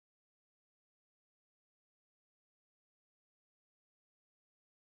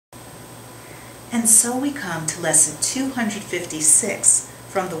And so we come to lesson 256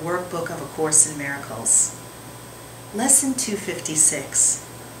 from the Workbook of A Course in Miracles. Lesson 256.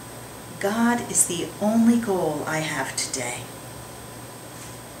 God is the only goal I have today.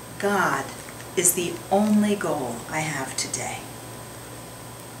 God is the only goal I have today.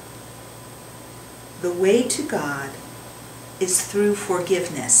 The way to God is through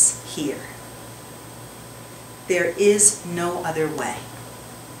forgiveness here. There is no other way.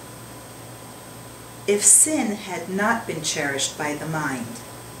 If sin had not been cherished by the mind,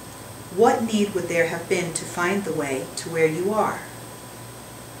 what need would there have been to find the way to where you are?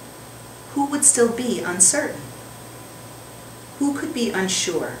 Who would still be uncertain? Who could be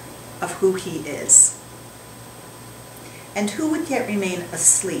unsure of who he is? And who would yet remain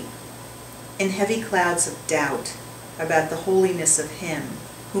asleep in heavy clouds of doubt about the holiness of him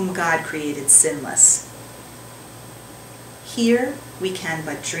whom God created sinless? Here we can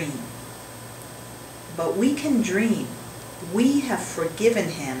but dream. But we can dream. We have forgiven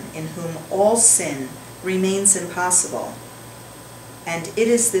him in whom all sin remains impossible. And it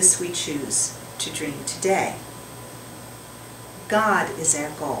is this we choose to dream today. God is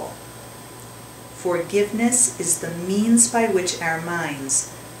our goal. Forgiveness is the means by which our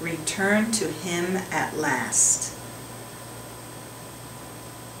minds return to him at last.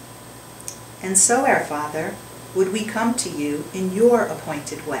 And so, our Father, would we come to you in your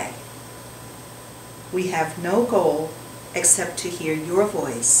appointed way. We have no goal except to hear your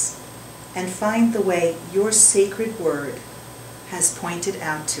voice and find the way your sacred word has pointed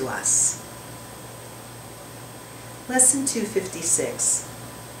out to us. Lesson 256.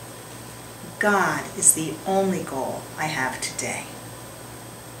 God is the only goal I have today.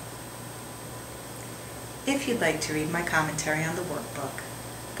 If you'd like to read my commentary on the workbook,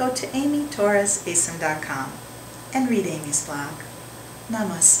 go to amytorresasum.com and read Amy's blog.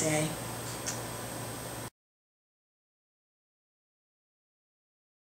 Namaste.